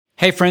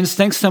Hey friends,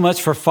 thanks so much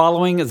for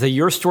following the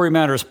Your Story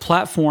Matters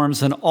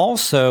platforms and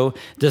also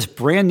this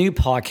brand new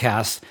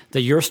podcast, the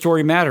Your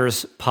Story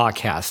Matters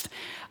podcast.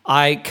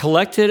 I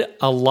collected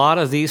a lot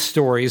of these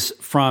stories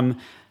from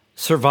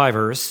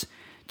survivors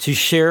to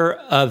share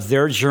of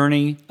their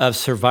journey of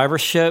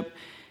survivorship,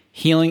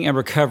 healing, and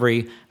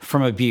recovery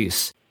from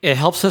abuse. It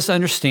helps us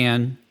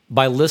understand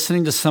by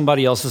listening to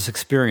somebody else's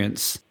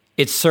experience.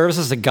 It serves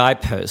as a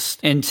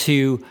guidepost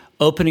into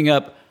opening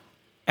up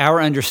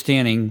our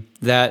understanding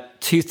that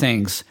two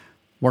things,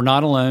 we're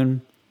not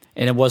alone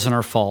and it wasn't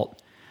our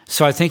fault.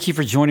 So I thank you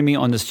for joining me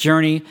on this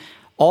journey.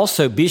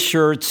 Also, be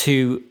sure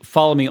to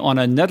follow me on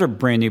another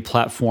brand new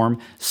platform,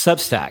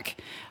 Substack.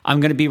 I'm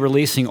going to be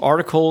releasing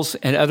articles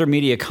and other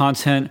media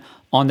content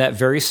on that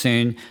very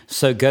soon.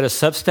 So go to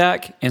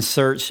Substack and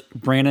search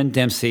Brandon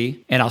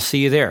Dempsey, and I'll see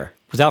you there.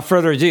 Without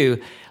further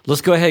ado,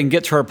 let's go ahead and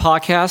get to our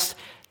podcast,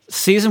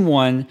 Season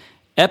 1,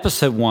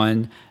 Episode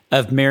 1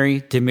 of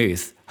Mary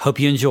DeMuth. Hope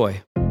you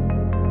enjoy.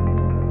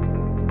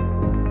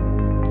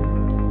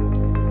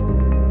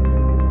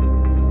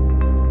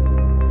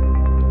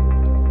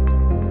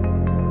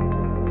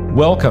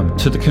 Welcome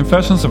to the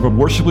Confessions of a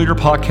Worship Leader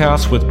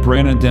podcast with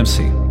Brandon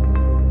Dempsey.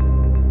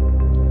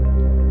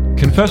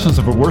 Confessions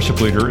of a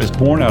Worship Leader is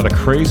born out of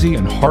crazy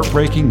and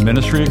heartbreaking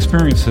ministry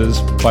experiences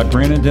by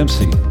Brandon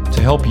Dempsey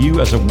to help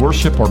you as a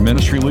worship or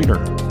ministry leader.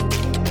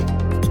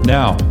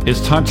 Now, it's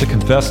time to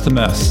confess the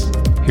mess.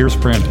 Here's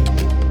Brandon.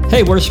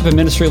 Hey, worship and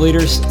ministry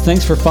leaders.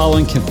 Thanks for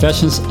following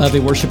Confessions of a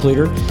Worship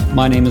Leader.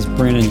 My name is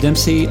Brandon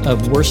Dempsey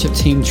of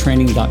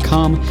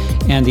worshipteamtraining.com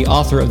and the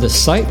author of this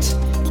site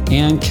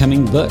and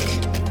coming book.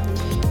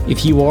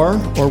 If you are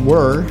or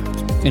were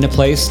in a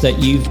place that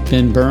you've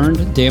been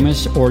burned,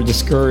 damaged, or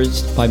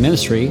discouraged by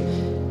ministry,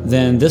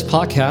 then this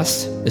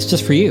podcast is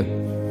just for you.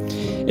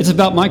 It's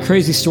about my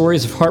crazy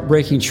stories of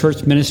heartbreaking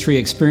church ministry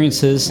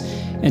experiences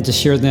and to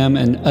share them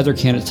and other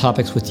candid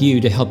topics with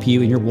you to help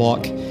you in your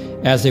walk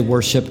as a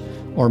worship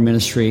or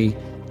ministry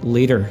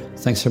leader.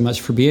 Thanks so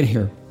much for being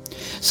here.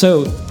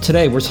 So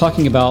today we're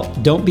talking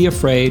about don't be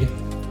afraid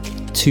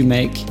to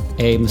make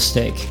a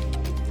mistake.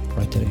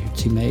 Write that in here,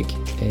 to make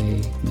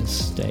a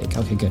mistake.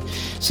 Okay, good.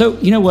 So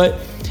you know what?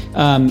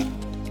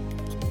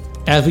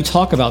 As we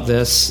talk about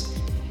this,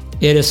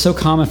 it is so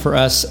common for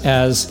us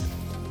as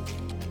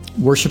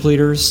worship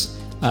leaders,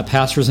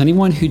 pastors,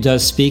 anyone who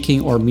does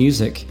speaking or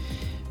music,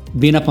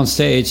 being up on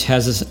stage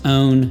has its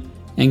own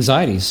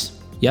anxieties.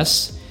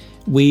 Yes?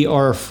 We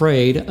are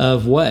afraid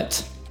of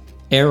what?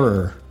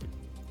 Error.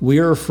 We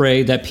are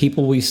afraid that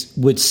people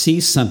would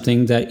see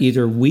something that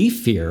either we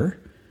fear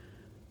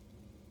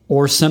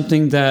or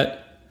something that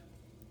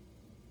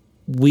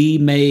we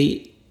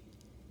may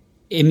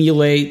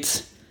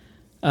emulate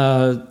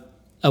a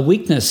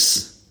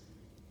weakness.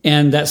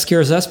 And that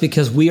scares us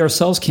because we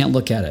ourselves can't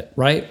look at it,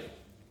 right?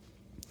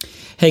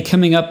 Hey,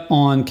 coming up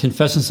on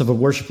Confessions of a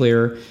Worship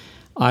Leader,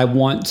 I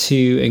want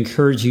to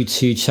encourage you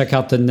to check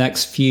out the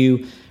next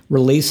few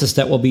releases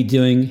that we'll be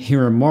doing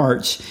here in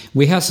March.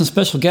 We have some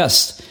special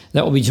guests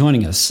that will be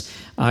joining us.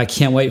 I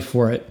can't wait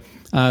for it.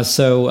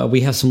 So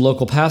we have some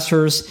local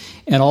pastors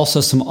and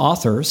also some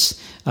authors.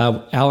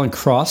 Alan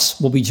Cross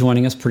will be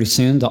joining us pretty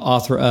soon, the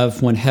author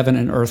of When Heaven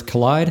and Earth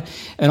Collide,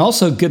 and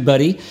also a good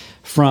buddy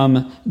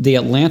from the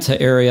Atlanta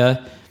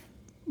area,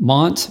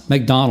 Mont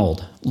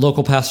McDonald,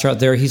 local pastor out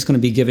there. He's going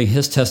to be giving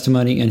his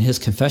testimony and his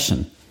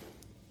confession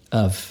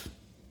of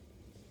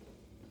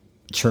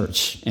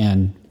church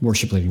and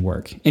worship leading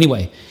work.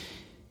 Anyway,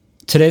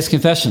 today's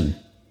confession,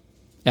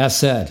 as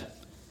said,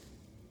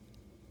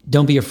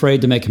 don't be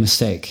afraid to make a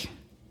mistake.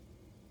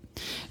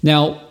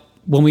 Now,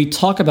 when we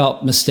talk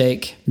about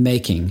mistake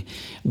making,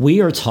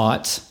 we are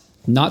taught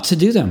not to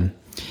do them.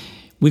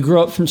 We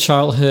grow up from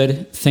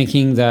childhood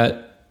thinking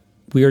that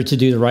we are to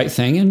do the right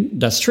thing,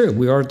 and that's true.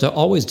 We are to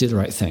always do the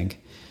right thing.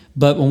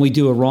 But when we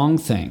do a wrong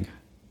thing,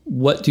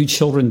 what do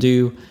children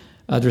do?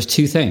 There's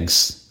two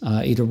things.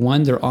 Either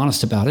one, they're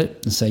honest about it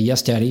and say,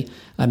 yes, Daddy,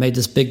 I made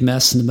this big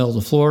mess in the middle of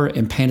the floor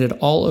and painted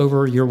all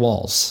over your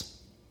walls.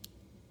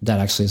 That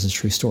actually is a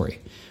true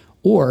story.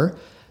 Or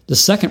the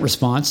second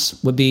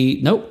response would be,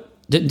 nope,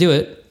 didn't do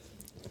it.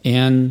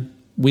 And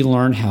we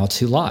learn how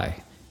to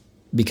lie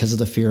because of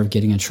the fear of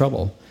getting in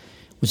trouble,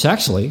 which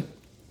actually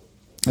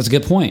is a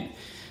good point.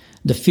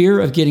 The fear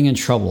of getting in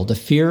trouble, the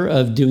fear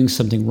of doing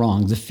something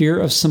wrong, the fear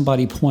of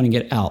somebody pointing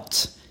it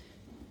out,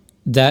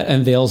 that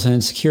unveils an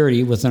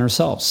insecurity within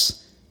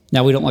ourselves.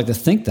 Now, we don't like to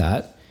think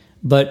that,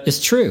 but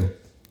it's true.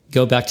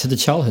 Go back to the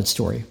childhood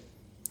story.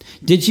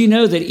 Did you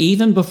know that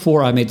even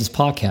before I made this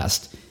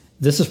podcast,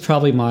 this is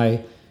probably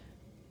my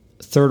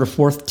third or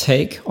fourth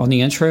take on the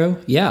intro?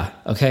 Yeah,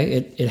 okay,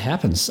 it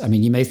happens. I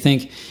mean, you may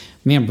think,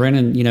 man,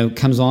 Brandon,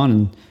 comes on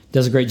and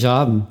does a great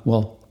job. And,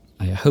 well,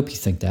 I hope you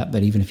think that,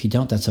 but even if you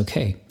don't, that's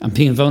okay. I'm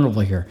being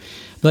vulnerable here.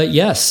 But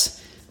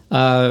yes,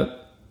 I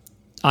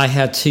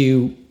had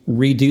to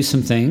redo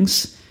some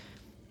things,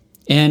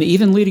 and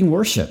even leading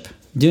worship,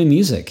 doing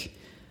music.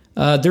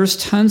 There's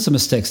tons of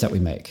mistakes that we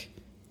make.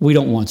 We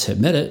don't want to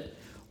admit it,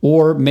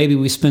 or maybe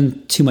we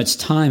spend too much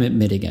time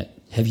admitting it.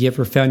 Have you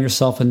ever found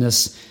yourself in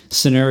this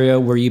scenario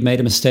where you made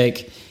a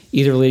mistake,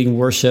 either leading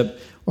worship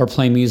or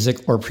playing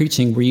music or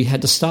preaching, where you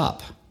had to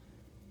stop?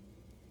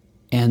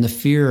 And the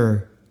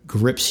fear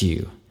grips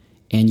you,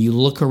 and you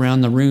look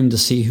around the room to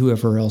see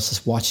whoever else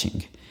is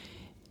watching.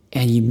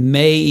 And you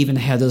may even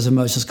have those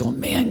emotions going,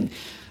 man,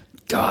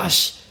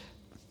 gosh,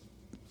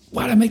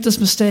 why did I make this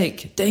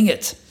mistake? Dang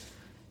it.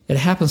 It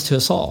happens to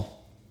us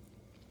all.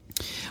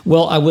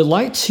 Well, I would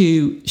like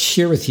to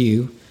share with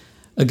you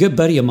a good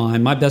buddy of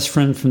mine, my best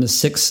friend from the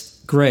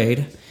 6th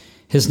grade.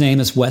 His name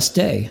is Wes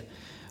Day.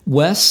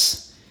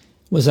 Wes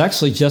was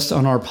actually just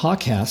on our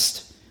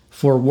podcast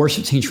for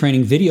Worship Team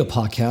Training video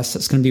podcast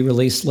that's going to be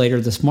released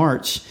later this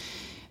March.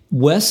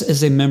 Wes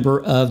is a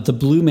member of the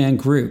Blue Man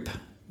Group.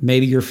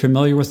 Maybe you're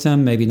familiar with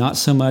them, maybe not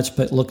so much,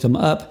 but look them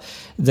up.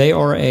 They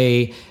are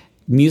a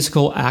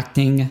musical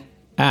acting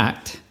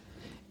act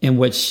in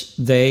which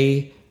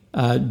they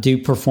do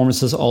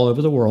performances all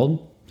over the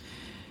world.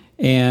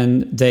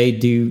 And they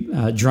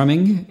do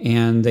drumming,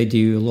 and they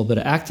do a little bit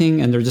of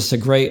acting, and they're just a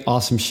great,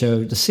 awesome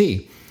show to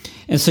see.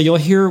 And so you'll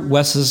hear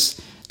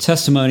Wes's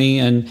testimony,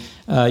 and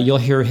you'll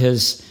hear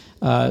his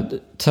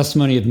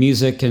testimony of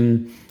music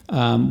and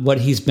what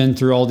he's been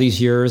through all these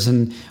years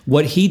and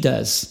what he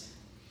does.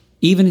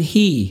 Even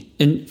he,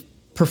 in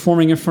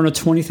performing in front of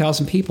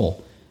 20,000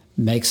 people,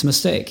 makes a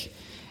mistake.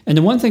 And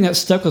the one thing that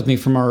stuck with me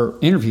from our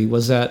interview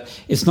was that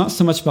it's not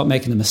so much about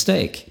making the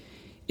mistake.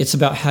 It's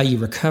about how you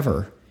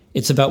recover.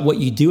 It's about what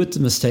you do with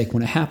the mistake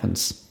when it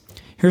happens.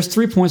 Here's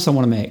 3 points I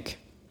want to make.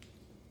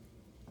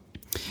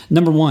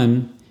 Number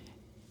 1,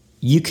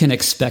 you can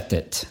expect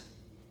it.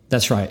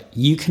 That's right.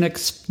 You can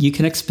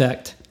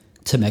expect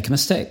to make a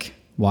mistake.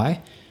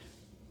 Why?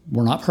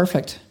 We're not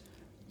perfect.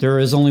 There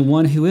is only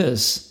one who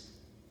is.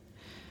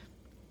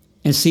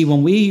 And see,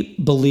 when we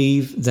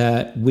believe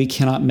that we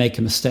cannot make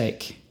a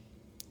mistake,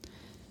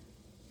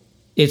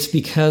 it's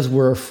because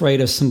we're afraid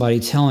of somebody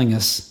telling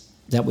us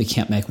that we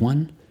can't make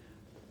one,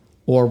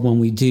 or when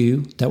we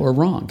do, that we're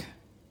wrong.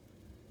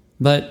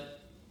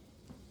 But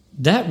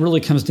that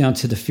really comes down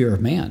to the fear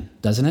of man,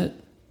 doesn't it?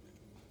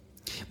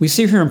 We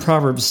see here in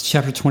Proverbs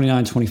chapter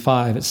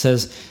 29-25, it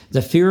says,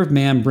 the fear of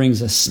man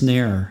brings a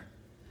snare,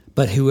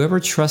 but whoever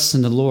trusts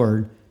in the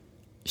Lord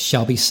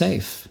shall be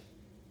safe.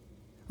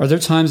 Are there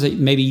times that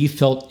maybe you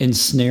felt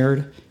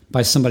ensnared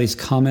by somebody's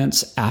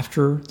comments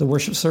after the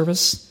worship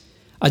service?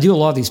 I do a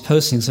lot of these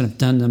postings, and have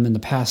done them in the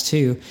past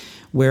too,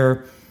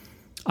 where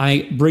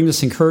I bring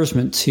this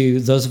encouragement to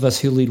those of us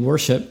who lead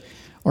worship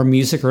or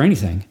music or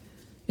anything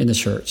in the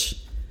church,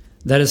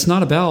 that it's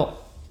not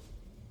about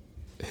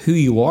who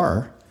you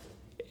are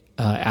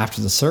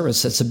after the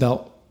service. It's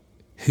about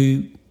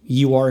who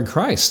you are in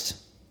Christ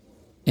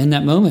in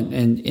that moment,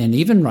 and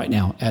even right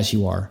now as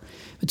you are.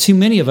 But too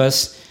many of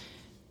us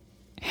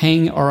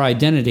hang our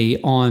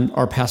identity on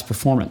our past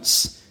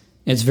performance.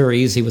 It's very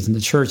easy within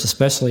the church,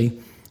 especially,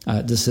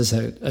 this is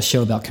a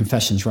show about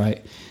confessions,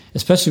 right?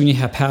 Especially when you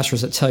have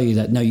pastors that tell you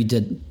that, no, you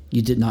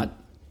did not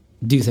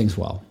do things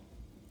well.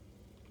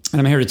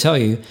 And I'm here to tell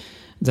you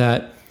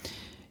that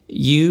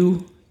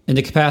you, in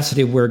the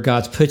capacity of where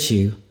God's put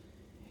you,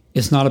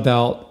 it's not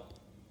about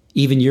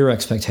even your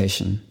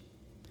expectation.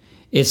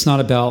 It's not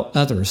about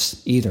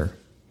others either.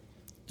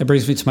 That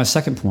brings me to my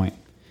second point,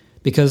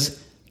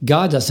 because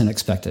God doesn't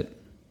expect it.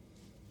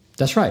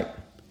 That's right.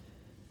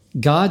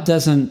 God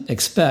doesn't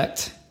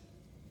expect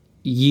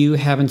you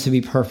having to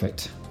be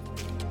perfect.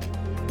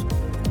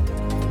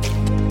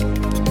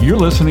 You're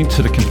listening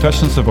to the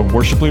Confessions of a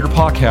Worship Leader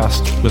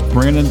podcast with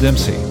Brandon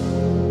Dempsey.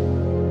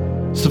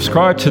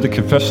 Subscribe to the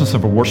Confessions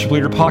of a Worship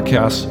Leader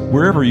podcast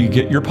wherever you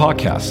get your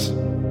podcasts.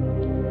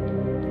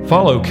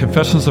 Follow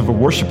Confessions of a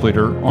Worship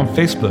Leader on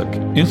Facebook,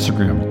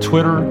 Instagram,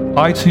 Twitter,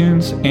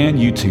 iTunes, and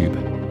YouTube.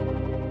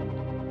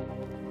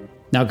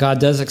 Now, God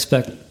does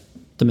expect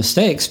the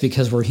mistakes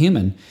because we're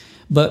human,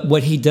 but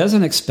what he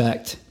doesn't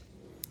expect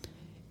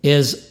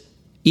is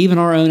even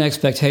our own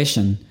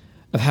expectation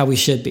of how we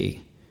should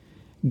be.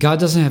 God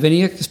doesn't have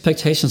any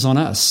expectations on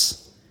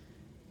us.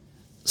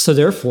 So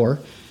therefore,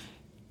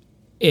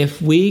 if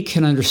we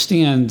can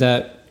understand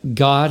that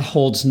God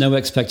holds no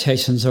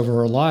expectations over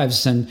our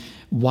lives, then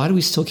why do we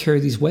still carry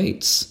these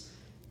weights?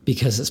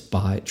 Because it's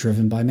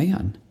driven by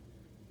man.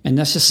 And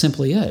that's just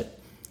simply it.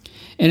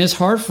 And it's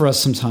hard for us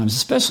sometimes,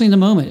 especially in the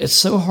moment. It's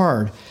so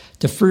hard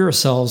to free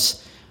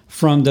ourselves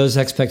from those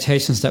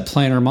expectations that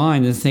play in our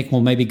mind and think,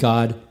 well, maybe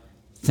God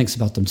thinks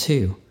about them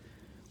too.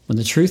 When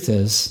the truth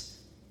is,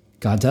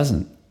 God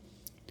doesn't.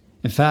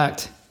 In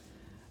fact,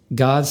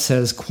 God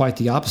says quite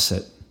the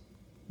opposite.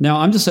 Now,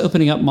 I'm just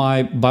opening up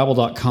my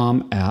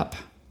Bible.com app,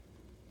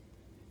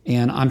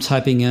 and I'm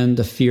typing in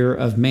the fear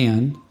of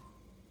man.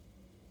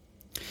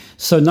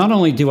 So not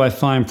only do I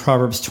find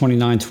Proverbs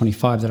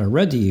 29:25 that I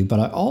read to you, but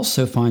I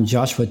also find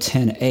Joshua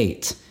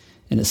 10:8,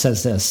 and it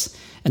says this,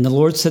 and the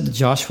Lord said to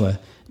Joshua,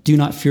 do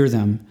not fear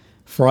them,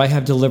 for I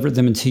have delivered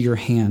them into your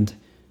hand.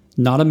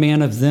 Not a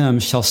man of them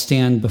shall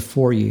stand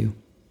before you.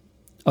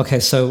 Okay,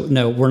 so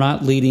no, we're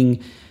not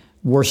leading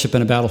worship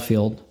in a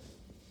battlefield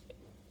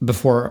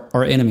before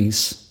our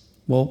enemies.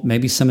 Well,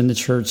 maybe some in the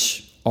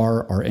church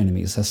are our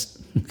enemies.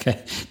 That's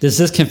okay. This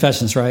is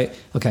Confessions, right?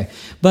 Okay.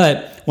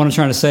 But what I'm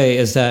trying to say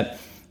is that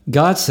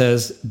God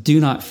says, do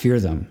not fear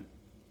them.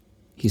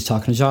 He's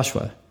talking to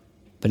Joshua,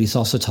 but he's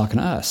also talking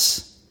to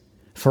us.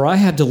 For I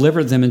have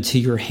delivered them into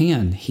your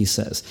hand, he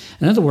says.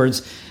 In other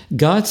words,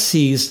 God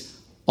sees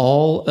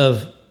all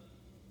of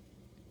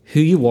who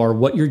you are,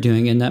 what you're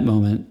doing in that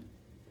moment.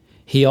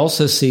 He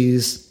also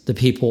sees the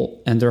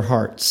people and their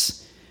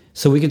hearts.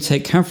 So we can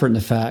take comfort in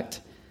the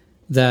fact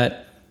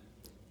that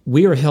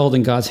we are held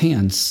in God's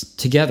hands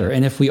together.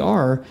 And if we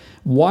are,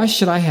 why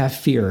should I have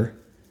fear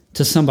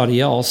to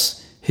somebody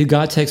else who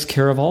God takes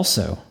care of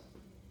also?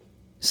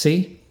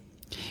 See?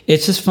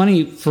 It's just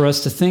funny for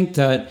us to think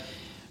that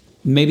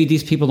maybe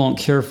these people don't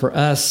care for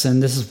us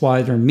and this is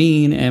why they're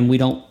mean and we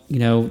don't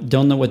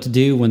know what to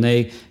do when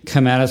they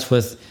come at us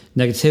with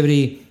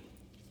negativity.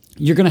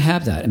 You're going to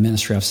have that in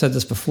ministry. I've said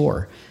this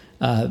before.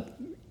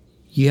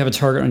 You have a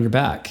target on your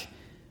back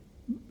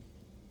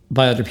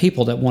by other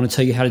people that want to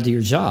tell you how to do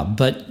your job,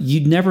 but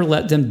you never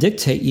let them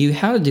dictate you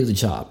how to do the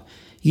job.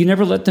 You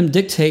never let them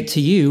dictate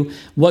to you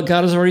what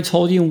God has already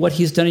told you and what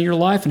he's done in your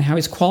life and how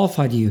he's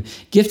qualified you,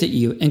 gifted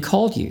you, and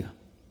called you.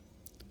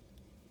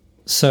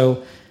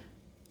 So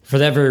for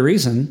that very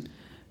reason,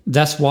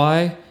 that's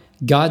why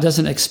God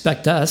doesn't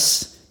expect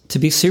us to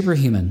be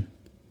superhuman.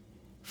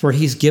 For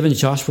he's given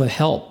Joshua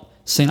help,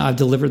 saying, I've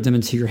delivered them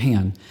into your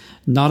hand.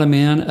 Not a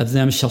man of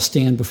them shall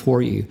stand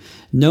before you.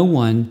 No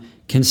one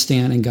can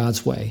stand in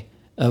God's way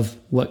of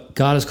what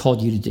God has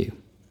called you to do.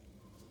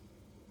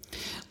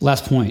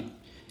 Last point,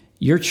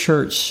 your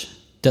church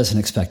doesn't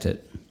expect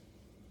it.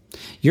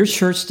 Your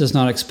church does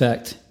not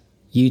expect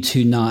you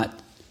to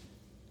not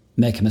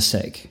make a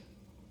mistake.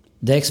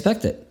 They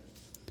expect it.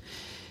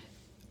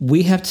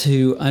 We have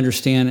to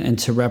understand and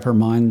to wrap our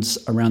minds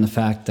around the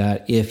fact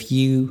that if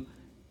you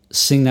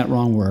sing that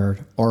wrong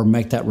word or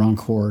make that wrong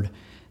chord,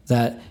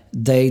 that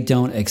they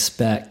don't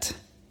expect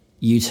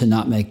you to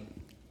not make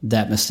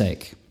that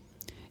mistake.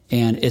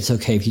 And it's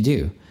okay if you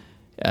do.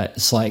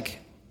 It's like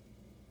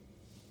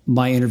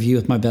my interview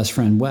with my best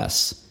friend,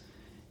 Wes.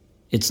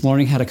 It's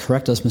learning how to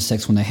correct those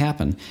mistakes when they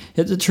happen.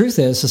 The truth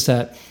is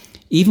that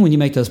even when you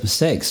make those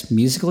mistakes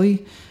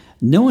musically,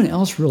 no one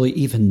else really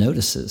even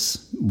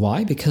notices.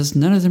 Why? Because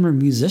none of them are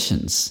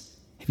musicians.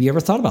 Have you ever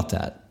thought about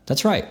that?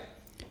 That's right.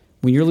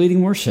 When you're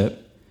leading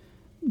worship,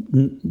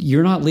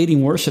 you're not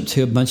leading worship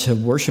to a bunch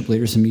of worship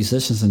leaders and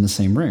musicians in the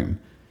same room.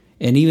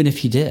 And even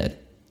if you did,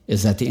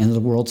 is that the end of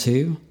the world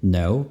too?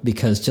 No,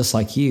 because just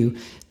like you,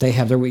 they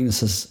have their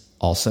weaknesses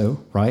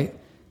also, right?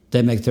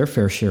 They make their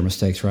fair share of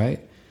mistakes, right?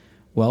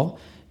 Well,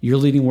 you're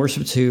leading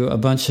worship to a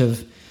bunch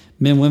of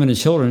men, women, and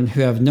children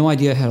who have no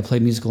idea how to play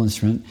a musical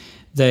instrument.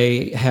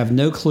 They have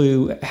no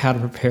clue how to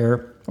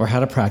prepare or how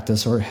to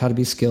practice or how to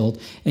be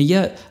skilled. And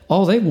yet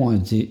all they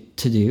want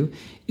to do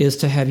is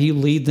to have you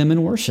lead them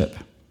in worship.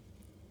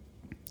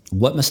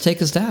 What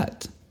mistake is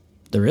that?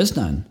 There is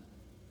none.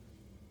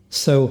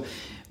 So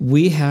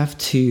we have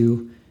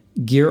to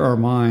gear our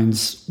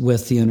minds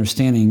with the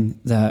understanding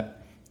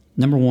that,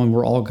 number one,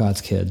 we're all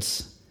God's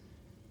kids.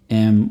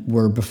 And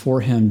we're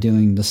before him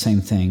doing the same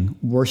thing,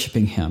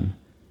 worshiping him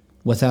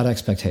without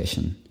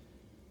expectation,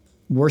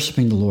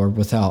 worshiping the Lord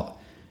without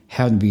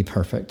having to be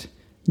perfect,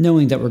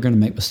 knowing that we're going to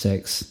make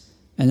mistakes,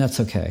 and that's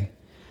okay.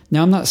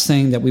 Now, I'm not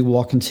saying that we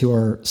walk into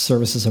our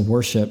services of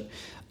worship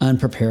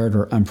unprepared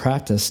or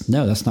unpracticed.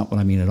 No, that's not what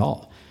I mean at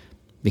all,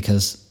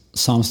 because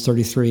Psalms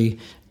 33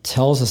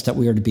 tells us that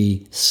we are to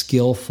be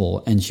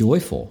skillful and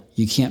joyful.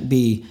 You can't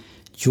be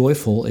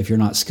joyful if you're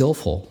not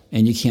skillful,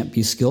 and you can't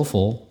be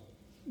skillful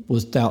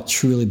without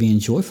truly being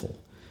joyful.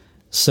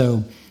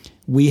 So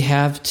we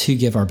have to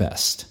give our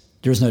best.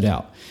 There's no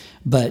doubt.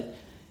 But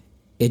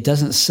it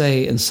doesn't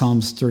say in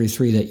Psalms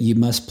 33 that you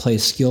must play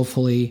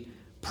skillfully,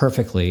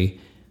 perfectly,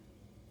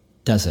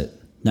 does it?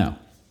 No.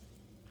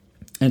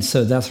 And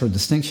so that's our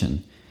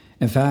distinction.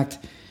 In fact,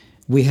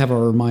 we have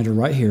our reminder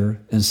right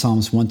here in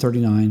Psalms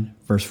 139,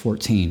 verse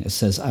 14. It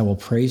says, I will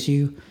praise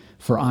you,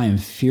 for I am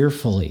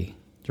fearfully,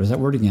 there's that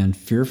word again,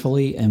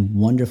 fearfully and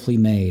wonderfully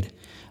made.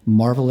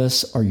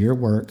 Marvelous are your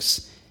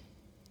works,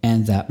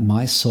 and that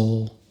my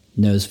soul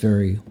knows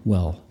very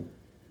well.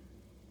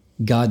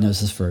 God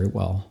knows us very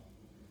well.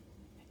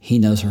 He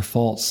knows our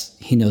faults.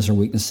 He knows our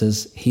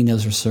weaknesses. He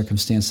knows our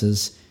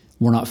circumstances.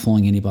 We're not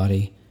fooling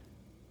anybody.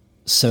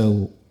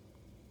 So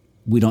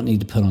we don't need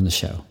to put on the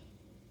show.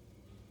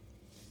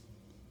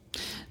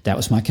 That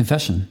was my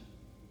confession.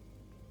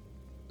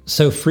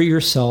 So free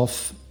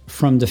yourself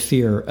from the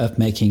fear of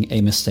making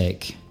a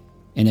mistake.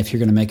 And if you're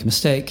going to make a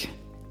mistake,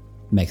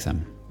 make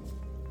them.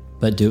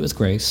 But do it with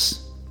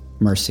grace,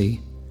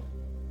 mercy,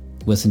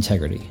 with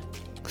integrity.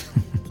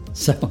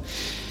 So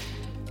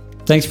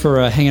thanks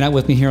for hanging out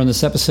with me here on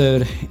this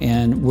episode,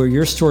 and where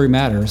your story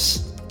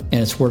matters,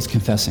 and it's worth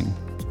confessing.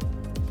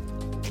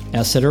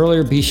 As said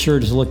earlier, be sure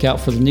to look out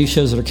for the new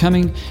shows that are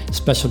coming,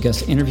 special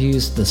guest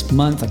interviews this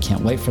month. I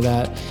can't wait for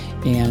that.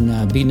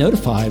 And be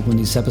notified when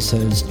these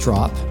episodes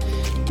drop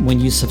when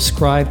you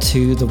subscribe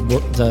to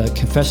the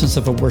Confessions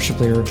of a Worship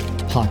Leader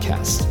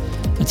podcast.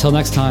 Until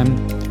next time,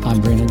 I'm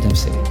Brandon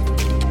Dempsey.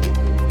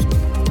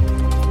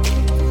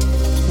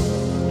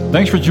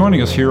 Thanks for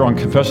joining us here on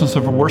Confessions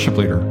of a Worship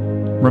Leader.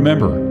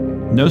 Remember,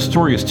 no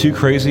story is too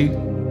crazy,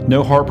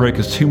 no heartbreak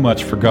is too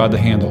much for God to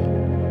handle.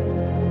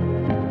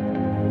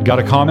 Got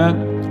a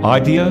comment,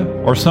 idea,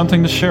 or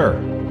something to share?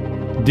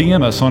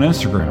 DM us on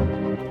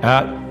Instagram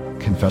at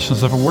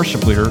Confessions of a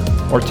Worship Leader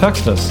or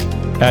text us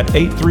at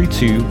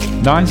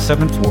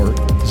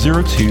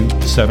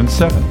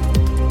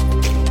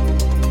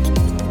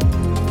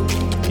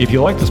 832-974-0277. If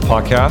you like this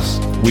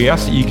podcast, we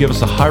ask that you give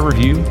us a high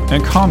review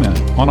and comment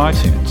on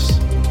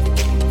iTunes.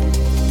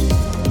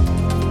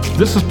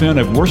 This has been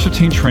a Worship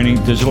Team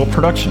Training digital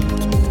production.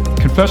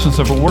 Confessions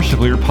of a Worship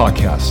Leader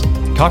podcast.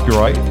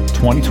 Copyright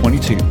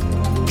 2022.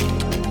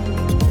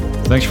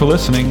 Thanks for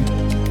listening,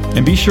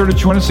 and be sure to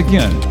join us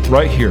again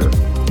right here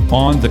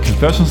on the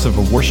Confessions of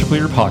a Worship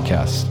Leader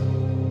podcast.